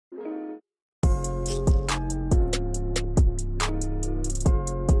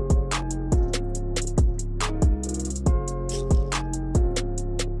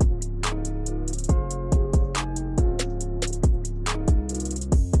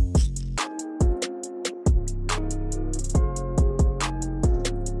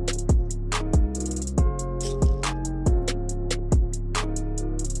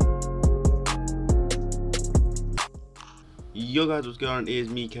Yo guys, what's going on? It is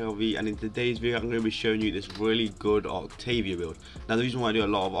me, KLV, and in today's video I'm going to be showing you this really good Octavia build. Now the reason why I do a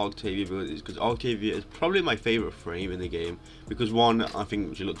lot of Octavia builds is because Octavia is probably my favourite frame in the game, because one, I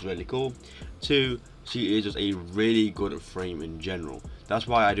think she looks really cool, two, she is just a really good frame in general. That's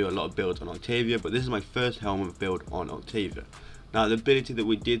why I do a lot of builds on Octavia, but this is my first helmet build on Octavia. Now the ability that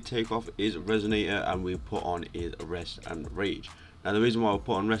we did take off is Resonator, and we put on is Rest and Rage. Now the reason why we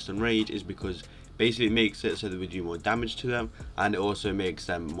put on Rest and Rage is because basically it makes it so that we do more damage to them, and it also makes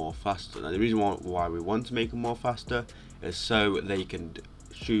them more faster. Now the reason why we want to make them more faster is so they can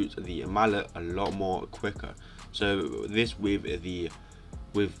shoot the mallet a lot more quicker. So this with the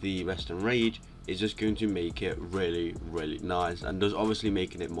Rest and Rage is just going to make it really nice, and does obviously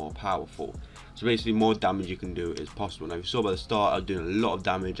making it more powerful. So basically more damage you can do is possible. Now you saw by the start I was doing a lot of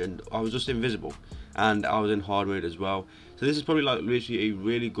damage and I was just invisible, and I was in hard mode as well. So this is probably like literally a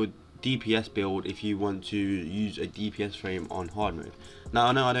really good DPS build if you want to use a DPS frame on hard mode. Now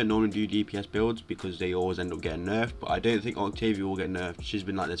I know I don't normally do DPS builds because they always end up getting nerfed, but I don't think Octavia will get nerfed. She's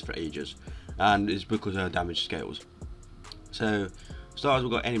been like this for ages, and it's because of her damage scales. So stars,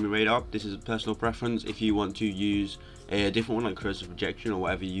 we've got enemy radar. This is a personal preference. If you want to use a different one like corrosive projection or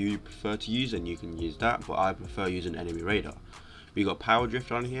whatever you prefer to use, then you can use that, but I prefer using enemy radar. We got power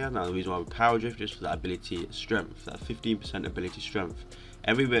drift on here. Now the reason why we power drift is for that ability strength, that 15% ability strength.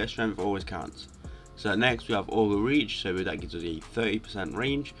 Every bit of strength always counts. So next we have auger reach, so that gives us a 30%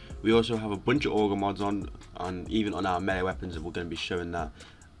 range. We also have a bunch of auger mods on even on our melee weapons, and we're going to be showing that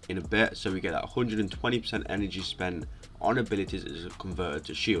in a bit. So we get that 120% energy spent on abilities is converted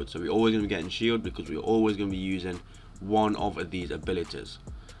to shield. So we're always going to be getting shield because we're always going to be using one of these abilities.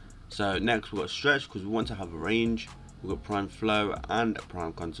 So next we've got stretch because we want to have a range. We've got prime flow and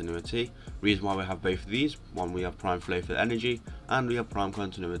prime continuity. Reason why we have both of these: one, we have prime flow for the energy, and we have prime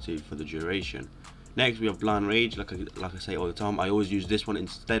continuity for the duration. Next we have blind rage. Like I say all the time, I always use this one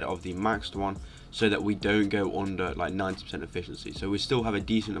instead of the maxed one, so that we don't go under like 90% efficiency. So we still have a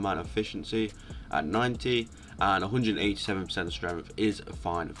decent amount of efficiency at 90, and 187% strength is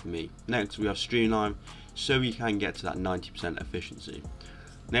fine for me. Next we have streamline, so we can get to that 90% efficiency.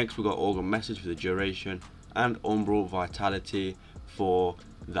 Next we got organ message for the duration, and umbral vitality for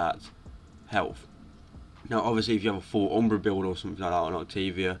that health. Now obviously if you have a full umbral build or something like that on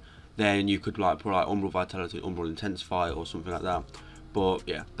Octavia, then you could like put like umbral vitality, umbral intensify or something like that. But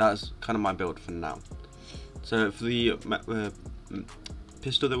yeah, that's kind of my build for now. So for the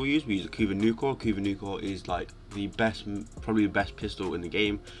pistol that we use a Kuva Nucor. Kuva Nucor is like the best, probably the best pistol in the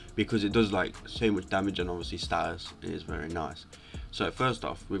game, because it does like so much damage, and obviously status is very nice. So first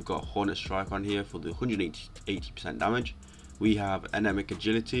off, we've got Hornet Strike on here for the 180% damage. We have Anemic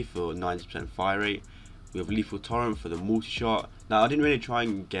Agility for 90% fire rate. We have Lethal Torrent for the multi-shot. Now I didn't really try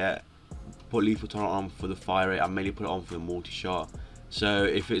and put Lethal Torrent on for the fire rate. I mainly put it on for the multi-shot. So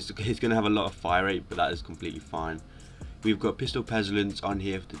if it's going to have a lot of fire rate, but that is completely fine. We've got Pistol Pestilence on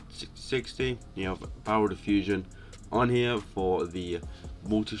here for the 60. You have Barrel Diffusion on here for the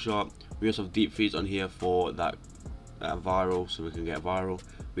multi-shot. We also have Deep Freeze on here for that viral, so we can get viral.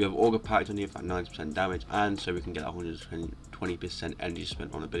 We have Auger Pact on here for that 90% damage, and so we can get that 120% energy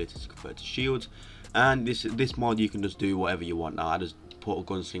spent on abilities compared to shields. And this mod you can just do whatever you want. Now I just put a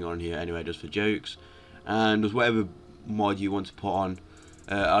gunslinger on here anyway, just for jokes, and just whatever mod you want to put on.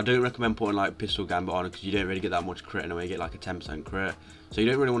 I don't recommend putting like Pistol Gambit on, because you don't really get that much crit anyway. You get like a 10% crit, so you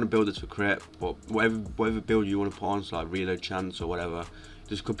don't really want to build this for crit. But whatever build you want to put on, so like reload chance or whatever,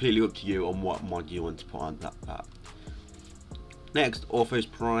 just completely up to you on what mod you want to put on that. Next, Orthos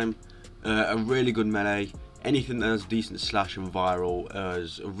Prime, a really good melee. Anything that has decent slash and viral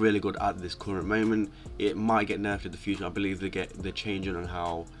is really good at this current moment. It might get nerfed in the future. I believe they're changing on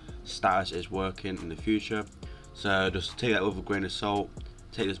how status is working in the future. So just take that with a grain of salt.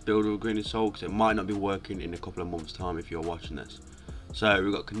 Take this build with a grain of salt, because it might not be working in a couple of months' time if you're watching this. So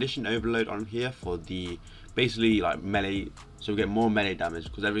we've got Condition Overload on here for the basically like melee, so we get more melee damage,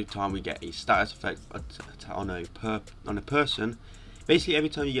 because every time we get a status effect on a person, basically every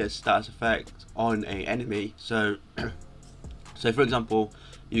time you get a status effect on an enemy, so for example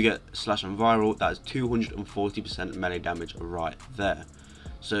you get slash and viral, that is 240% melee damage right there.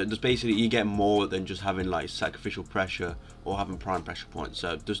 So just basically you get more than just having like sacrificial pressure or having prime pressure points.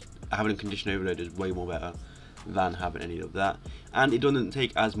 So just having a condition overload is way more better than having any of that, and it doesn't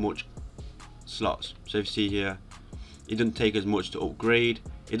take as much slots. So if you see here, it doesn't take as much to upgrade.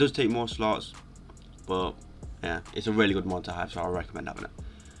 It does take more slots, but yeah, it's a really good mod to have, so I recommend having it.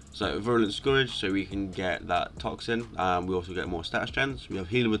 So Virulent Scourge, so we can get that toxin. We also get more stat strengths. We have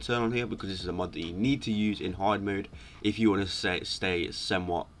Healing Return on here, because this is a mod that you need to use in hard mode if you want to stay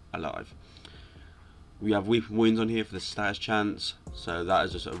somewhat alive. We have Weeping Wounds on here for the status chance, so that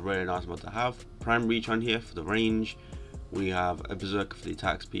is just a really nice mod to have. Prime Reach on here for the range. We have a Berserker for the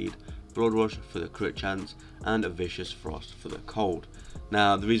attack speed, Blood Rush for the crit chance, and a Vicious Frost for the cold.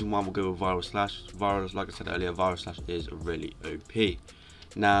 Now the reason why we'll go with Viral Slash, like I said earlier, Viral Slash is really OP.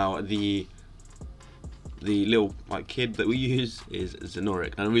 Now the little kid that we use is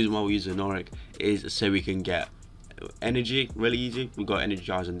Zenoric. Now the reason why we use Zenoric is so we can get energy really easy. We've got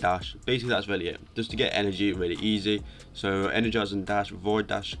Energize and Dash. Basically that's really it, just to get energy really easy. So Energize and Dash, Void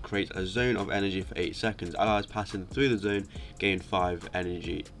Dash creates a zone of energy for 8 seconds. Allies passing through the zone gain 5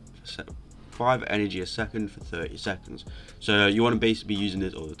 energy a second for 30 seconds. So you want to basically be using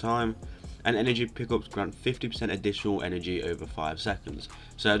this all the time. And energy pickups grant 50% additional energy over 5 seconds.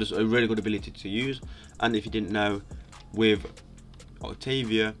 So just a really good ability to use. And if you didn't know, with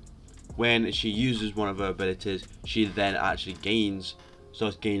Octavia, when she uses one of her abilities, she then actually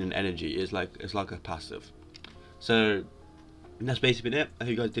starts gaining energy. It's like a passive. So that's basically it. I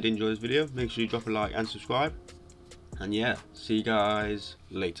hope you guys did enjoy this video. Make sure you drop a like and subscribe. And yeah, see you guys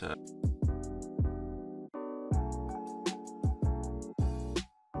later.